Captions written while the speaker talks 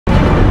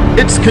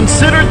It's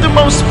considered the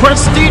most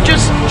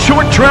prestigious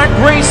short track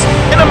race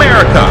in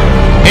America.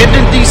 And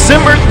in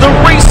December, the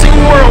racing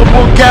world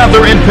will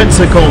gather in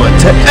Pensacola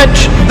to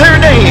etch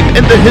their name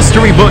in the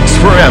history books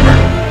forever.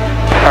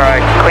 All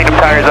right, clean them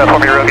tires up for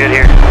me real good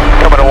here.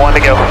 Coming to 1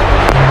 to go.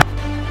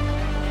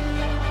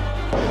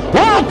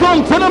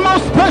 Welcome to the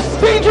most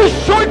prestigious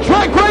short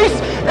track race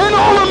in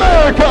all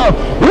America.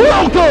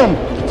 Welcome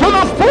to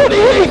the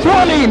 48th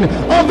running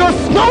of the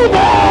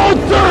Snowball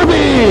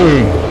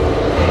Derby.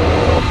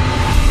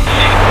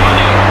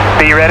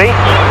 Be ready?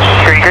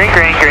 Green, green,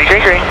 green, green,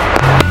 green, green.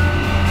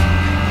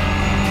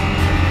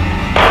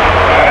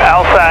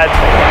 Outside.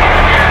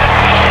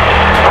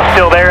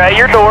 Still there at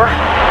your door.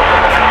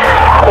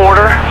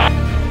 Quarter.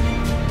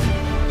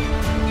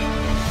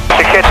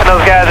 You're catching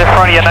those guys in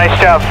front of you. Nice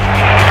job.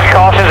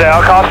 Caution's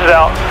out, caution's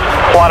out.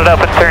 Wad it up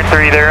in turn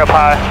 3 there, up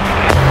high.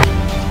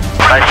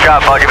 Nice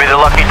job, bud. You'll be the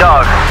lucky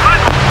dog.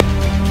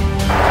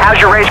 How's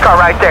your race car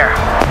right there?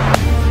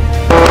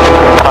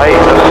 Tight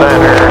in the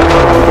center.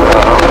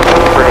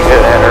 Pretty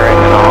good entering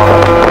and all.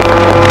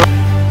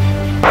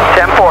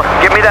 10-4.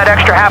 Give me that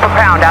extra half a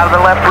pound out of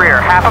the left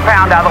rear. Half a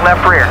pound out of the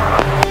left rear.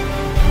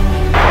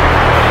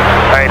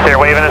 All right, they're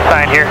waving a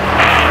sign here.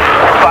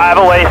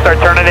 5 away,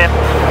 start turning in.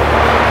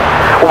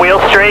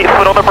 Wheel straight,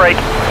 foot on the brake.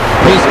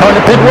 Race car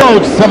to pit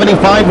road,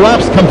 75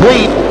 laps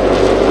complete.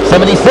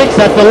 76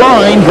 at the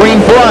line, green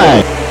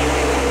flag.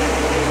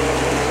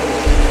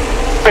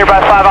 Clear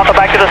by 5 off the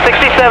back to the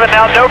 67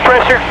 now, no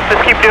pressure.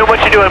 Just keep doing what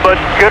you're doing, bud.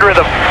 Good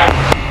rhythm.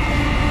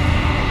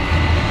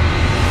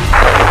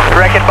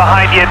 Wrecking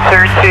behind you in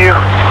turn 2.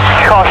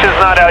 Caution's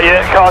not out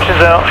yet.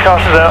 Caution's out,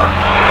 caution's out.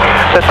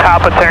 The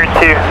top of turn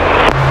 2.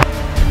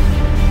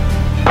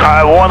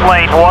 Alright, one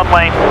lane.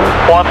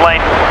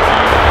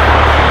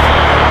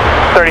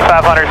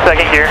 3,500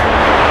 second gear.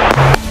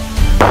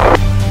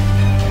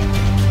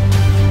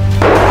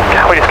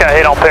 We just got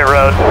hit on pit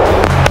road.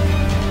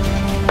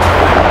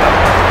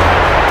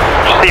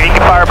 Just see if you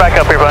can fire back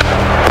up here, bud.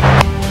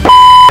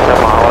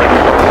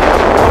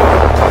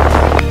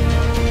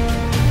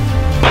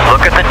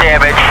 Look at the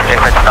damage.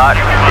 If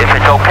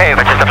it's okay, if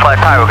it's just a flat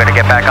tire, we're going to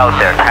get back out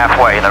there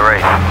halfway in the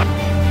race.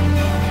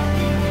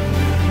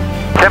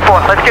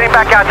 10-4, let's get him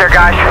back out there,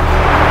 guys.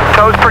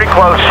 Toe's pretty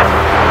close.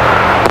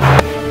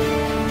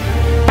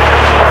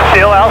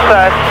 Still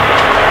outside.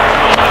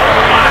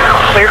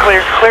 Clear,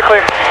 clear, clear,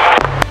 clear.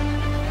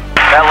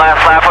 That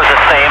last lap was the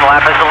same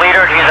lap as the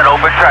leader, and he's in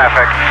open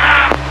traffic.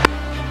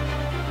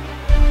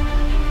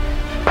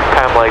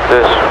 Time like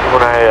this,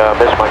 when I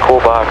miss my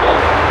cool box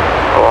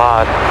a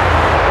lot.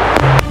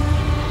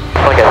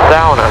 It's like a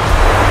sauna.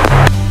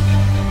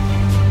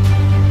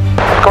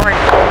 Scoring.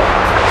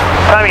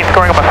 Timing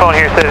scoring on my phone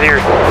here says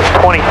you're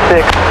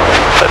 26,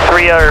 but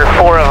 3 or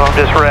 4 of them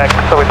just wrecked,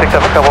 so we picked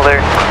up a couple there.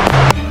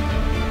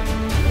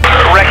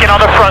 Wrecking on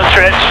the front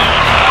stretch.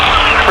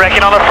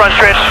 Wrecking on the front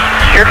stretch.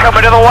 You're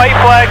coming to the white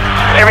flag.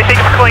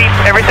 Everything's clean.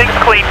 Everything's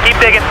clean. Keep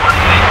digging.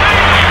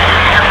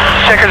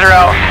 Checkers are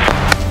out.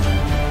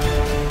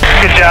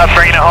 Good job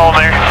bringing it home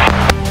there.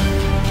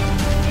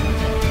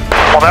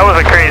 Well, that was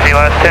a crazy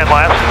last 10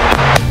 laps.